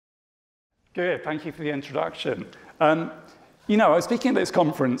Good, thank you for the introduction. You know, I was speaking at this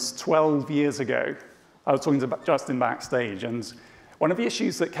conference 12 years ago. I was talking to Justin backstage, and one of the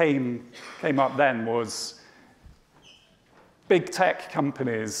issues that came up then was big tech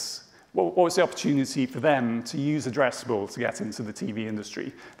companies. What was the opportunity for them to use addressable to get into the TV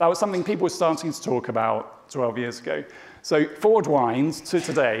industry? That was something people were starting to talk about 12 years ago. So forward wind to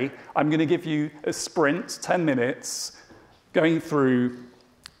today, I'm going to give you a sprint, 10 minutes, going through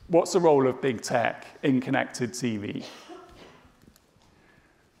what's the role of big tech in connected TV.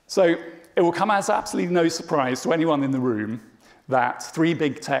 So it will come as absolutely no surprise to anyone in the room that 3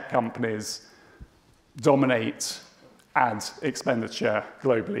 big tech companies dominate ad expenditure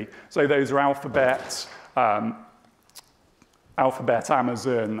globally. So those are Alphabet,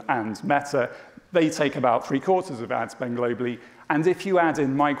 Amazon, and Meta. They take about 3/4 of ad spend globally. And if you add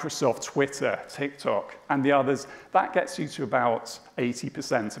in Microsoft, Twitter, TikTok, and the others, that gets you to about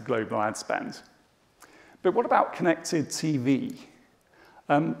 80% of global ad spend. But what about connected TV?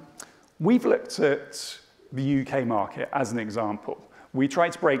 We've looked at the UK market as an example. We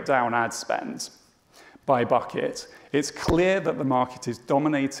tried to break down ad spend by bucket. It's clear that the market is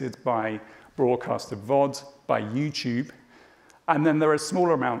dominated by broadcast of VOD, by YouTube, and then there are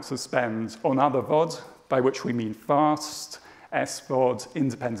smaller amounts of spend on other VOD, by which we mean FAST, SVOD,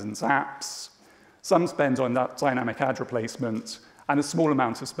 independent apps, some spend on that dynamic ad replacement, and a small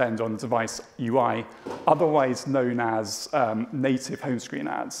amount of spend on device UI, otherwise known as native home screen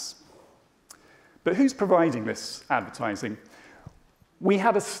ads. But who's providing this advertising? We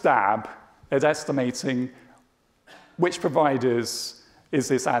had a stab at estimating which providers is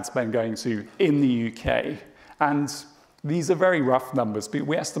this ad spend going to in the UK. And these are very rough numbers, but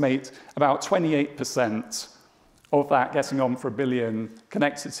we estimate about 28% of that getting on for 1 billion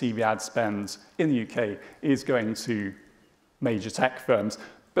connected TV ad spend in the UK is going to major tech firms.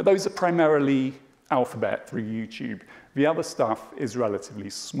 But those are primarily Alphabet through YouTube. The other stuff is relatively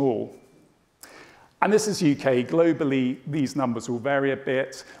small. And this is UK. Globally, these numbers will vary a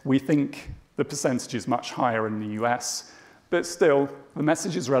bit. We think the percentage is much higher in the US, but still, the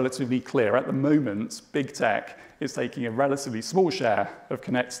message is relatively clear. At the moment, big tech is taking a relatively small share of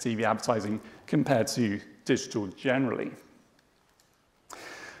connected TV advertising compared to digital generally.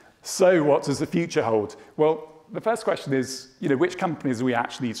 So what does the future hold? Well, the first question is, which companies are we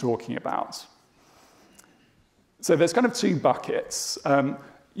actually talking about? So there's kind of 2 buckets.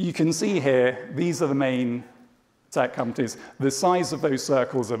 You can see here, these are the main tech companies. The size of those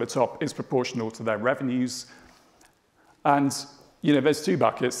circles at the top is proportional to their revenues. And there's 2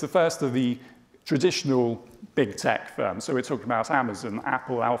 buckets. The first are the traditional big tech firms. So we're talking about Amazon,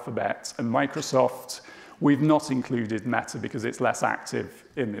 Apple, Alphabet, and Microsoft. We've not included Meta because it's less active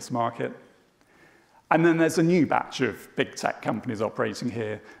in this market. And then there's a new batch of big tech companies operating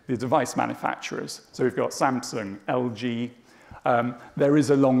here, the device manufacturers. So we've got Samsung, LG. There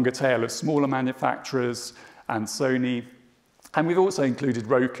is a longer tail of smaller manufacturers and Sony. And we've also included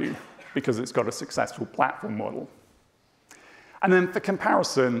Roku because it's got a successful platform model. And then for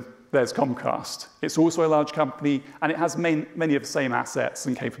comparison, there's Comcast. It's also a large company, and it has many of the same assets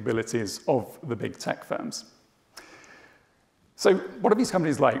and capabilities of the big tech firms. So what are these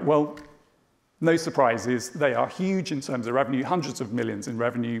companies like? Well, no surprises. They are huge in terms of revenue, hundreds of millions in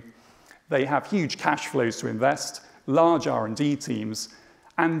revenue. They have huge cash flows to invest, large R&D teams,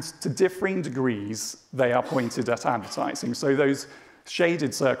 and to differing degrees, they are pointed at advertising. So those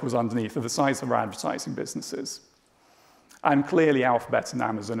shaded circles underneath are the size of our advertising businesses. And clearly, Alphabet and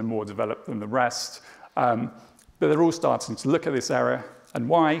Amazon are more developed than the rest. But they're all starting to look at this area. And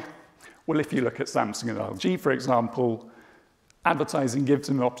why? Well, if you look at Samsung and LG, for example, advertising gives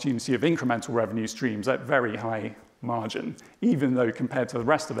them the opportunity of incremental revenue streams at very high margin, even though compared to the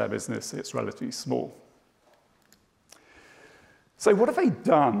rest of their business, it's relatively small. So what have they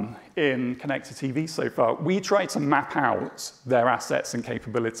done in connected TV so far? We try to map out their assets and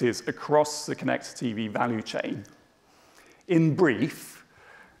capabilities across the connected TV value chain. In brief,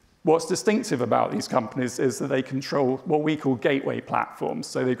 what's distinctive about these companies is that they control what we call gateway platforms.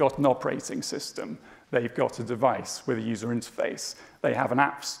 So they've got an operating system. They've got a device with a user interface. They have an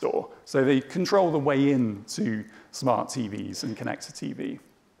app store. So they control the way into smart TVs and connected TV.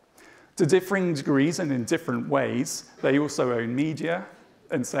 To differing degrees and in different ways, they also own media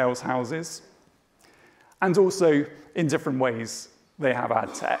and sales houses. And also, in different ways, they have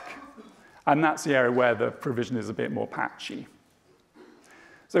ad tech. And that's the area where the provision is a bit more patchy.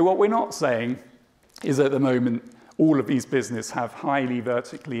 So what we're not saying is at the moment, all of these businesses have highly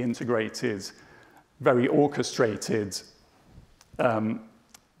vertically integrated, very orchestrated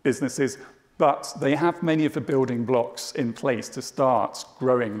businesses, but they have many of the building blocks in place to start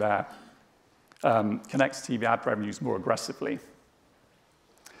growing their connected TV ad revenues more aggressively.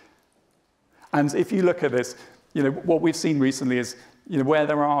 And if you look at this, what we've seen recently is, where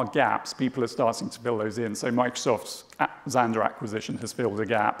there are gaps, people are starting to fill those in. So Microsoft's Xandr acquisition has filled a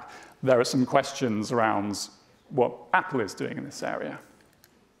gap. There are some questions around what Apple is doing in this area.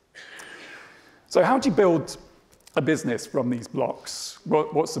 So how do you build a business from these blocks?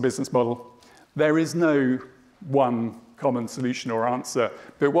 What's the business model? There is no one common solution or answer,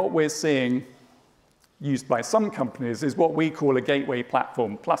 but what we're seeing used by some companies is what we call a gateway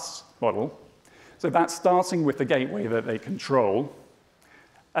platform plus model. So that's starting with the gateway that they control,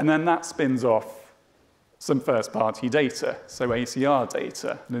 and then that spins off some first-party data, so ACR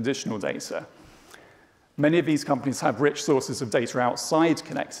data and additional data. Many of these companies have rich sources of data outside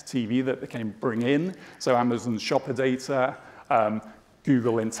connected TV that they can bring in, so Amazon shopper data,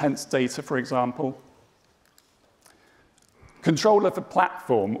 Google intent data, for example. Control of the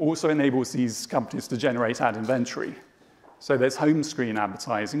platform also enables these companies to generate ad inventory. So there's home screen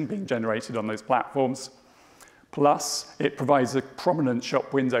advertising being generated on those platforms. Plus, it provides a prominent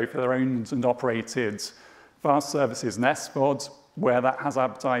shop window for their owned and operated fast services and SVOD, where that has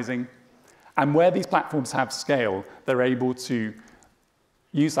advertising. And where these platforms have scale, they're able to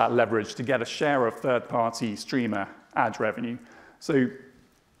use that leverage to get a share of third-party streamer ad revenue. So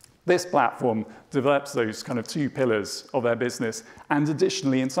this platform develops those kind of two pillars of their business. And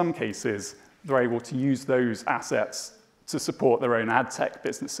additionally, in some cases, they're able to use those assets to support their own ad tech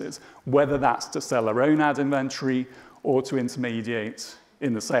businesses, whether that's to sell their own ad inventory or to intermediate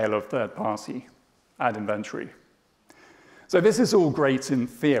in the sale of third-party ad inventory. So this is all great in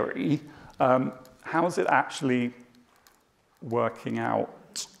theory. How is it actually working out?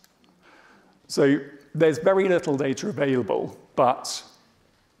 So there's very little data available, but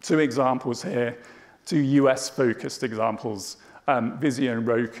two examples here, two US-focused examples, Vizio and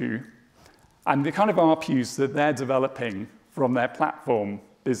Roku. And the kind of ARPUs that they're developing from their platform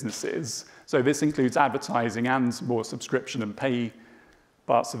businesses, so this includes advertising and more subscription and pay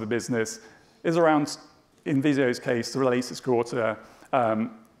parts of the business, is around, in Vizio's case, the latest quarter,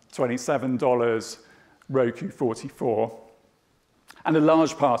 $27, Roku $44. And a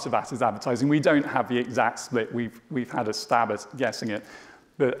large part of that is advertising. We don't have the exact split. We've had a stab at guessing it,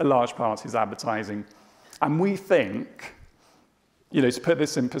 but a large part is advertising. And we think, to put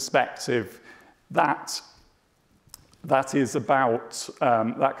this in perspective, that compares to about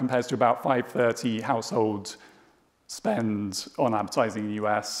 $530 household spend on advertising in the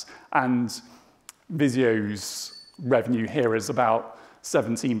US, and Vizio's revenue here is about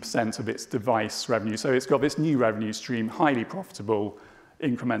 17% of its device revenue. So it's got this new revenue stream, highly profitable,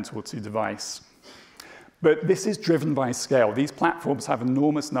 incremental to device. But this is driven by scale. These platforms have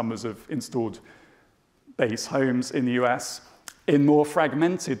enormous numbers of installed base homes in the US, in more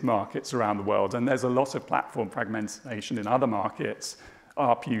fragmented markets around the world, and there's a lot of platform fragmentation in other markets.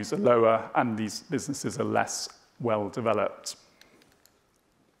 ARPUs are lower, and these businesses are less well developed.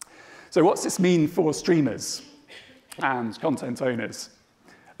 So what's this mean for streamers and content owners?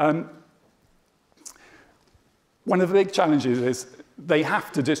 One of the big challenges is they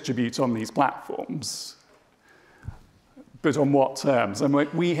have to distribute on these platforms, but on what terms? And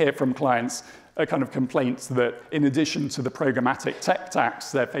we hear from clients a kind of complaints that in addition to the programmatic tech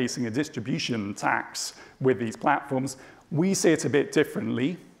tax, they're facing a distribution tax with these platforms. We see it a bit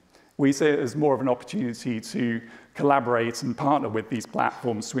differently. We see it as more of an opportunity to collaborate and partner with these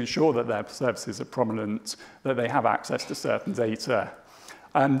platforms to ensure that their services are prominent, that they have access to certain data.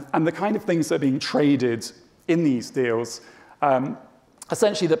 And the kind of things that are being traded in these deals,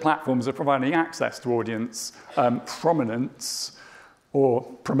 essentially the platforms are providing access to audience, prominence, or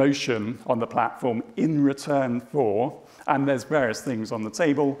promotion on the platform in return for, and there's various things on the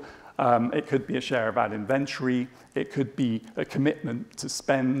table. It could be a share of ad inventory. It could be a commitment to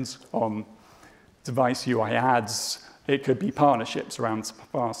spend on device UI ads. It could be partnerships around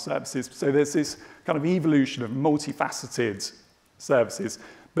fast services. So there's this kind of evolution of multifaceted services.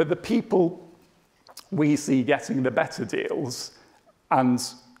 But the people we see getting the better deals, and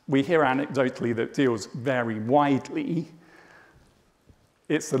we hear anecdotally that deals vary widely,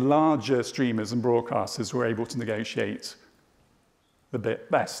 it's the larger streamers and broadcasters who are able to negotiate the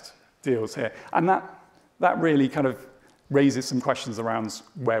best deals here. And that really kind of raises some questions around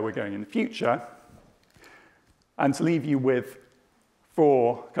where we're going in the future. And to leave you with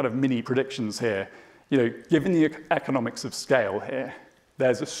 4 kind of mini predictions here, given the economics of scale here,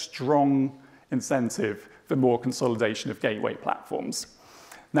 there's a strong incentive for more consolidation of gateway platforms.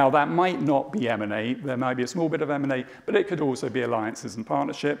 Now, that might not be M&A. There might be a small bit of M&A, but it could also be alliances and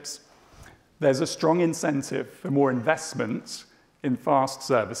partnerships. There's a strong incentive for more investment in fast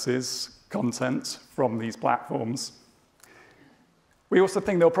services, content from these platforms. We also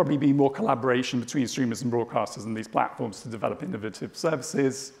think there'll probably be more collaboration between streamers and broadcasters and these platforms to develop innovative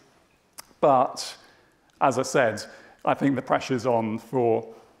services. But as I said, I think the pressure's on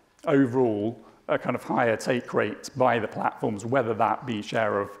for overall a kind of higher take rate by the platforms, whether that be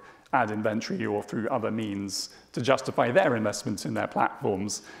share of ad inventory or through other means to justify their investments in their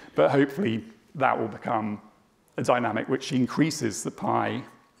platforms. But hopefully that will become a dynamic which increases the pie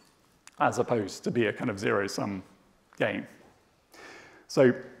as opposed to be a kind of zero-sum game.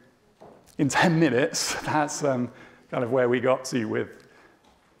 So in 10 minutes, that's kind of where we got to with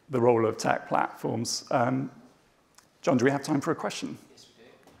the role of tech platforms. John, do we have time for a question? Yes, we do.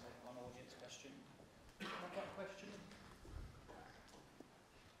 Take one audience question. Have I got a question?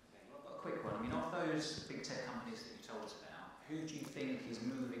 Okay, well, I've got a quick one. I mean, of those big tech companies that you told us about, who do you think is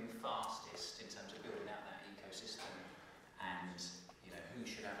moving fastest in terms of building out that ecosystem? And who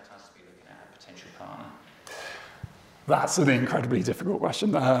should advertisers be looking at a potential partner? That's an incredibly difficult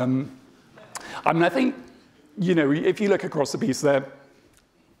question. I mean, I think, if you look across the piece there,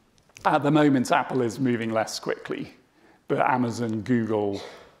 at the moment, Apple is moving less quickly, but Amazon, Google,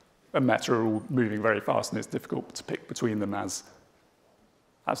 and Meta are all moving very fast, and it's difficult to pick between them as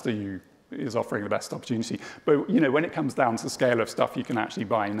to who is offering the best opportunity. But, when it comes down to the scale of stuff you can actually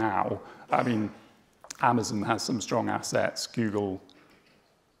buy now, I mean, Amazon has some strong assets, Google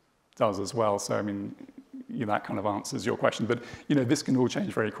does as well, so, I mean, that kind of answers your question. But, this can all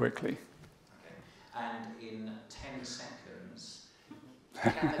change very quickly. Okay. And in 10 seconds,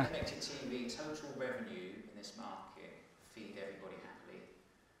 can the connected TV total revenue in this market feed everybody happily?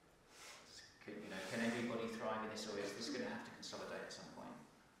 Can everybody thrive in this, or is this going to have to consolidate at some point?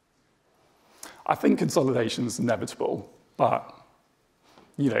 I think consolidation is inevitable, but,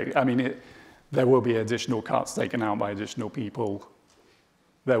 I mean, there will be additional cuts taken out by additional people.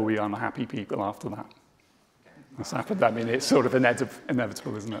 There will be unhappy people after that. That's happened. I mean, it's sort of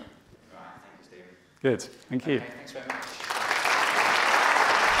inevitable, isn't it? Right, thank you, Steve. Good, thank you. Okay, thanks very much.